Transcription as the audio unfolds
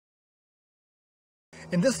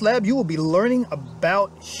In this lab, you will be learning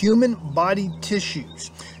about human body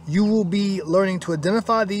tissues. You will be learning to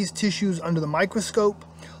identify these tissues under the microscope,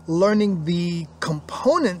 learning the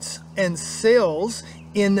components and cells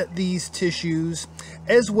in these tissues,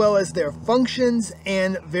 as well as their functions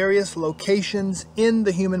and various locations in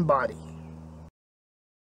the human body.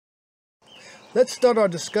 Let's start our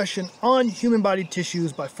discussion on human body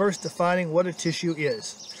tissues by first defining what a tissue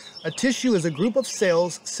is. A tissue is a group of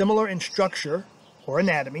cells similar in structure, or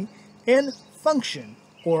anatomy, and function,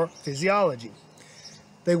 or physiology.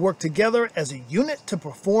 They work together as a unit to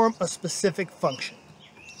perform a specific function.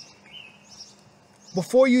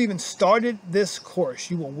 Before you even started this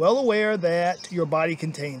course, you were well aware that your body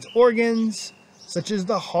contains organs, such as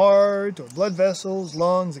the heart, or blood vessels,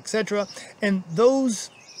 lungs, etc., and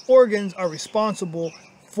those organs are responsible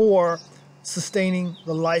for sustaining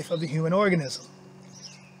the life of the human organism.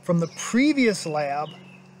 From the previous lab,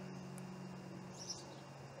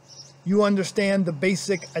 you understand the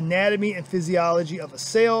basic anatomy and physiology of a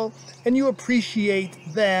cell, and you appreciate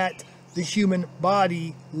that the human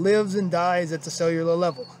body lives and dies at the cellular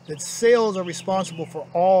level, that cells are responsible for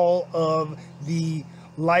all of the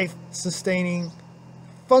life-sustaining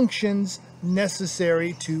functions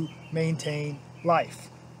necessary to maintain life.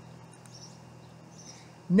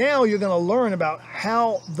 Now you're going to learn about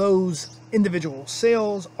how those individual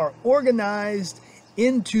cells are organized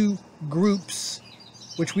into groups,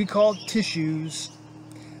 which we call tissues,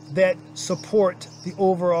 that support the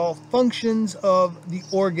overall functions of the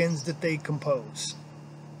organs that they compose.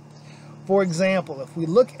 For example, if we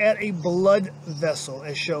look at a blood vessel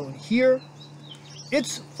as shown here,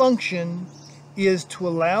 its function is to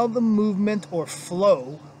allow the movement or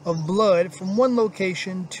flow of blood from one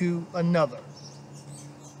location to another.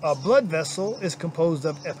 A blood vessel is composed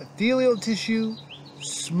of epithelial tissue,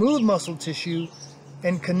 smooth muscle tissue,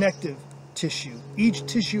 and connective tissue, each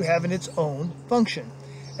tissue having its own function.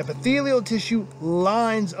 Epithelial tissue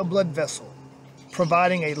lines a blood vessel,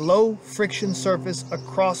 providing a low friction surface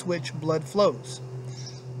across which blood flows.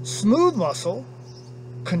 Smooth muscle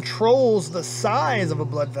controls the size of a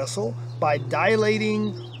blood vessel by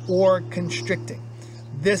dilating or constricting.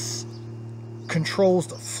 This controls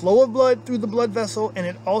the flow of blood through the blood vessel, and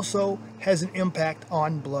it also has an impact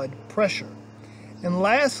on blood pressure. And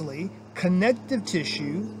lastly, connective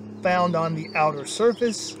tissue found on the outer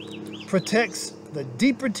surface protects the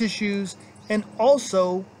deeper tissues and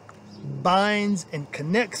also binds and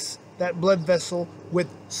connects that blood vessel with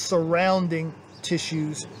surrounding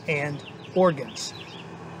tissues and organs.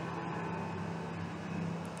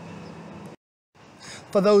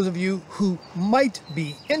 For those of you who might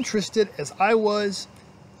be interested, as I was,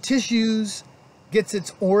 tissues gets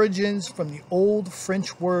its origins from the old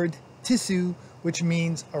French word tissu, which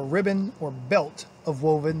means a ribbon or belt of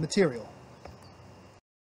woven material.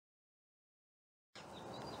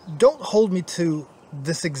 Don't hold me to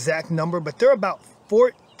this exact number, but there are about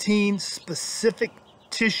 14 specific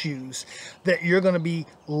tissues that you're going to be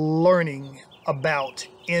learning about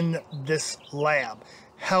in this lab.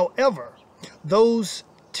 However, those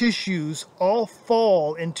tissues all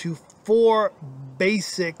fall into 4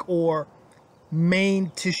 basic or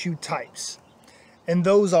main tissue types, and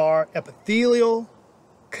those are epithelial,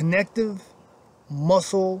 connective,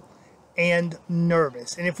 muscle, and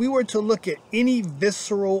nervous. And if we were to look at any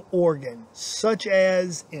visceral organ, such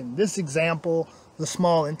as in this example, the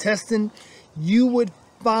small intestine, you would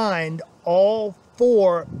find all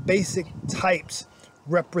 4 basic types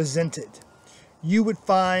represented. You would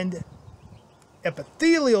find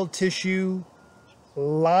epithelial tissue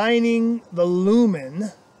lining the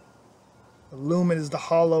lumen. The lumen is the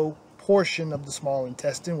hollow portion of the small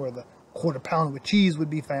intestine where the quarter pound with cheese would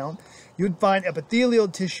be found. You'd find epithelial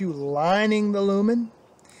tissue lining the lumen,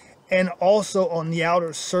 and also on the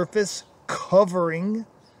outer surface covering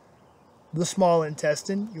the small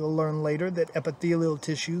intestine. You'll learn later that epithelial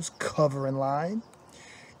tissues cover and line.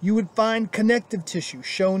 You would find connective tissue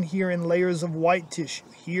shown here in layers of white tissue,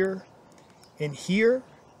 here and here,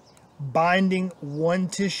 binding one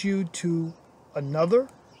tissue to another.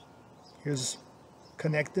 Here's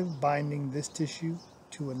connective, binding this tissue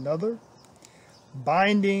to another.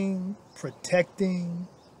 Binding, protecting,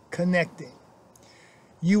 connecting.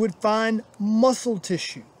 You would find muscle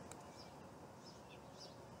tissue,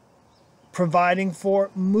 providing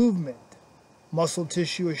for movement. Muscle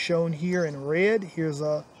tissue is shown here in red. Here's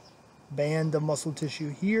a band of muscle tissue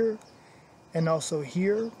here, and also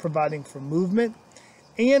here, providing for movement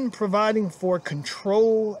and providing for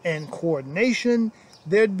control and coordination.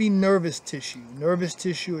 There'd be nervous tissue. Nervous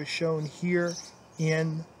tissue is shown here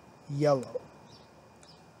in yellow.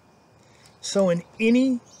 So in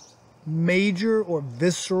any major or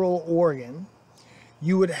visceral organ,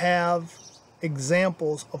 you would have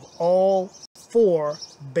examples of all 4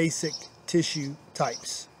 basic tissue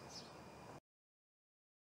types.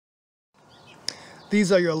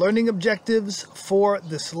 These are your learning objectives for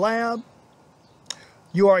this lab.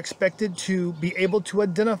 You are expected to be able to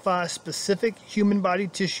identify specific human body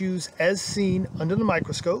tissues as seen under the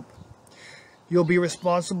microscope. You'll be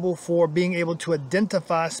responsible for being able to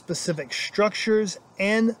identify specific structures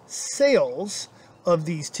and cells of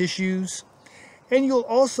these tissues. And you'll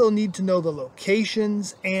also need to know the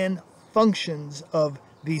locations and functions of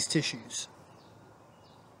these tissues.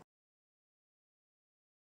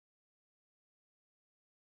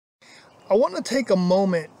 I want to take a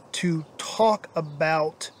moment to talk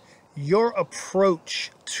about your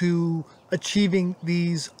approach to achieving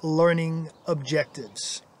these learning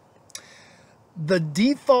objectives. The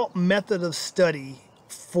default method of study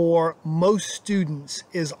for most students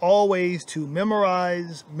is always to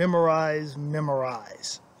memorize, memorize,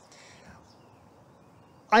 memorize.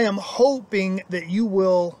 I am hoping that you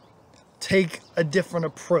will take a different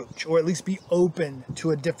approach, or at least be open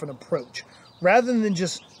to a different approach. Rather than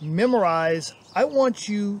just memorize, I want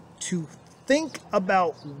you to think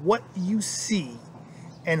about what you see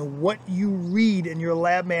and what you read in your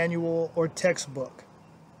lab manual or textbook.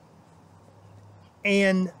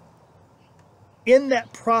 And in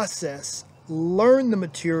that process, learn the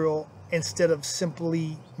material instead of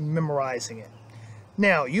simply memorizing it.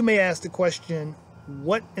 Now, you may ask the question,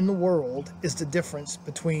 what in the world is the difference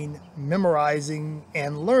between memorizing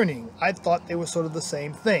and learning? I thought they were sort of the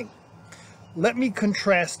same thing. Let me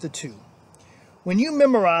contrast the two. When you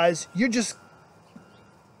memorize, you're just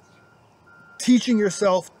teaching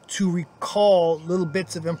yourself to recall little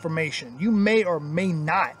bits of information. You may or may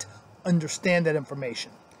not understand that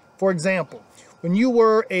information. For example, when you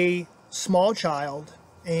were a small child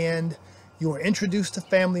and you were introduced to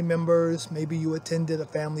family members, maybe you attended a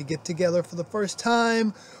family get-together for the first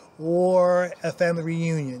time or a family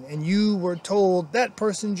reunion, and you were told that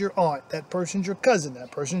person's your aunt, that person's your cousin,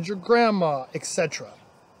 that person's your grandma, etc.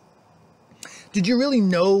 Did you really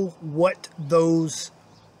know what those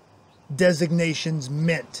designations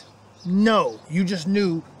meant? No, you just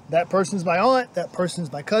knew that person's my aunt, that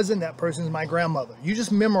person's my cousin, that person's my grandmother. You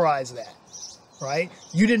just memorized that, right?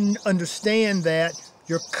 You didn't understand that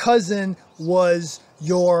your cousin was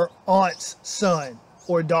your aunt's son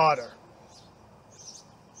or daughter.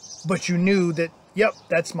 But you knew that, yep,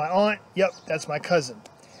 that's my aunt, yep, that's my cousin.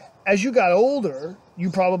 As you got older,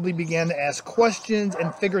 you probably began to ask questions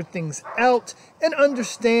and figure things out and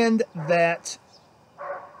understand that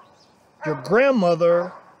your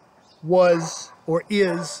grandmother was or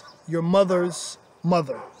is your mother's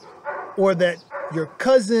mother, or that your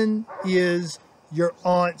cousin is your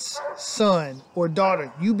aunt's son or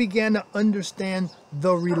daughter. You began to understand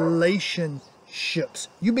the relationships.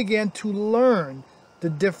 You began to learn the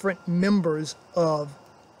different members of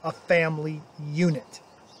a family unit.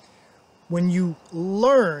 When you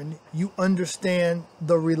learn, you understand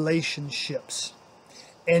the relationships,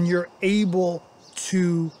 and you're able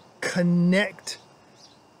to connect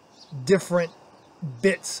different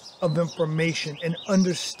bits of information and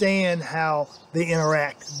understand how they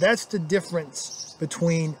interact. That's the difference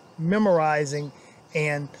between memorizing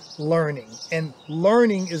and learning. And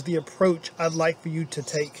learning is the approach I'd like for you to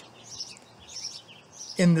take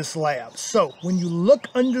in this lab. So when you look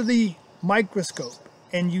under the microscope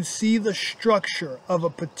and you see the structure of a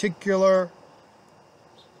particular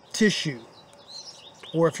tissue,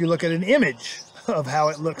 or if you look at an image of how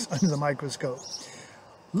it looks under the microscope,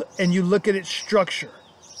 and you look at its structure,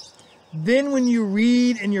 then when you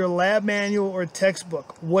read in your lab manual or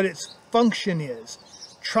textbook what its function is,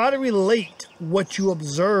 try to relate what you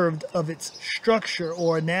observed of its structure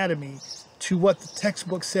or anatomy to what the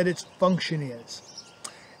textbook said its function is.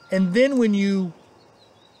 And then when you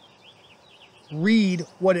read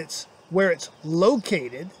where it's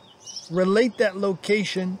located, relate that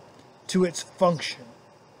location to its function.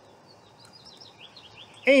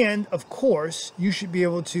 And of course, you should be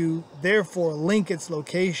able to therefore link its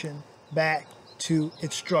location back to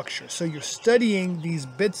its structure. So you're studying these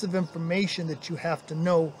bits of information that you have to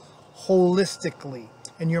know holistically,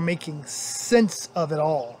 and you're making sense of it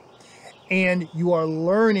all. And you are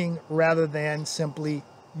learning rather than simply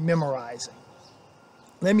memorizing.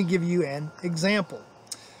 Let me give you an example.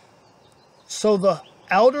 So the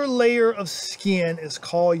outer layer of skin is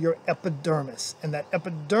called your epidermis, and that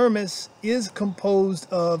epidermis is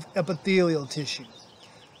composed of epithelial tissue.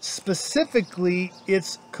 Specifically,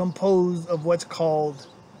 it's composed of what's called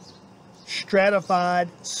stratified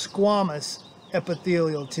squamous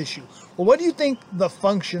epithelial tissue. Well, what do you think the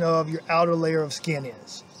function of your outer layer of skin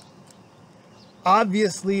is?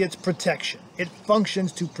 Obviously, it's protection. It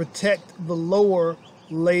functions to protect the lower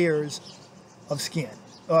layers of skin,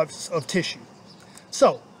 of tissue.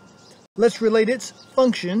 So, let's relate its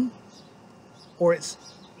function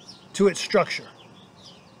to its structure.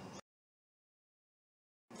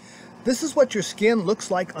 This is what your skin looks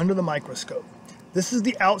like under the microscope. This is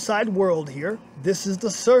the outside world here. This is the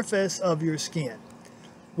surface of your skin.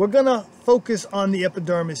 We're gonna focus on the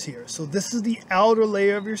epidermis here. So this is the outer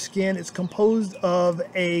layer of your skin. It's composed of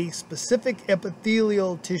a specific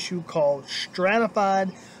epithelial tissue called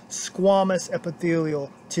stratified squamous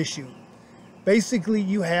epithelial tissue. Basically,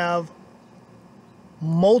 you have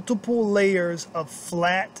multiple layers of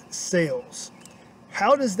flat cells.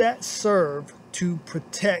 How does that serve to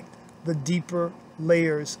protect the deeper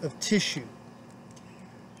layers of tissue?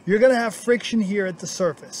 You're going to have friction here at the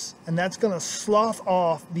surface, and that's going to slough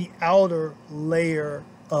off the outer layer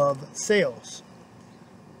of cells.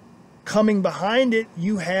 Coming behind it,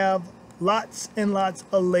 you have lots and lots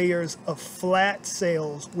of layers of flat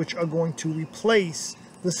cells, which are going to replace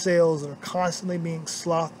the cells that are constantly being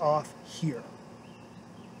sloughed off here.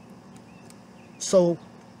 So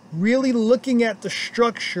really looking at the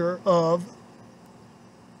structure of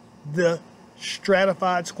the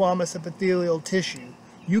stratified squamous epithelial tissue,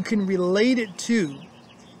 you can relate it to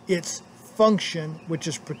its function, which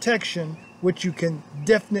is protection, which you can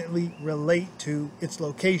definitely relate to its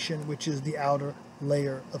location, which is the outer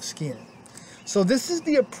layer of skin. So this is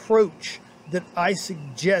the approach that I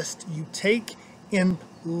suggest you take in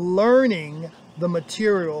learning the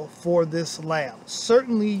material for this lab.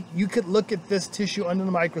 Certainly, you could look at this tissue under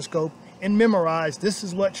the microscope and memorize this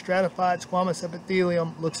is what stratified squamous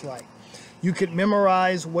epithelium looks like. You could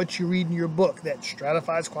memorize what you read in your book, that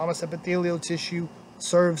stratified squamous epithelial tissue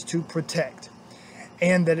serves to protect,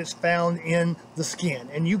 and that it's found in the skin.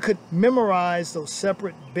 And you could memorize those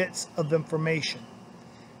separate bits of information.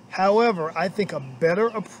 However, I think a better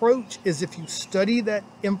approach is if you study that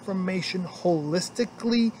information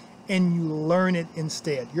holistically and you learn it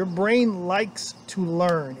instead. Your brain likes to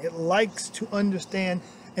learn. It likes to understand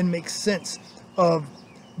and make sense of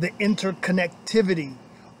the interconnectivity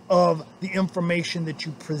of the information that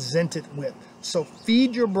you present it with. So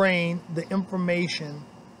feed your brain the information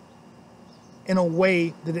in a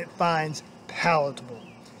way that it finds palatable.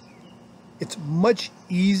 It's much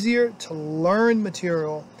easier to learn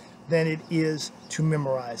material than it is to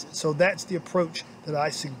memorize it. So that's the approach that I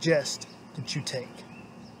suggest that you take.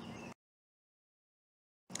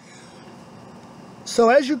 So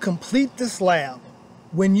as you complete this lab,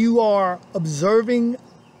 when you are observing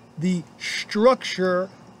the structure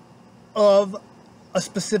of a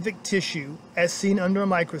specific tissue as seen under a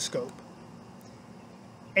microscope,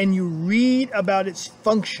 and you read about its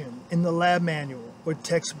function in the lab manual or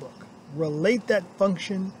textbook, relate that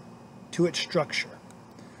function to its structure.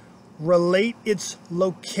 Relate its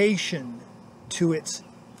location to its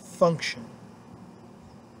function.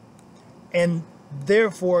 And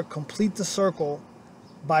therefore complete the circle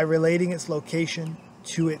by relating its location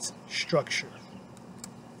to its structure.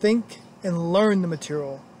 Think and learn the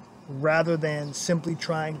material rather than simply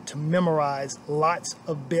trying to memorize lots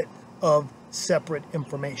of bits of separate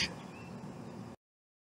information.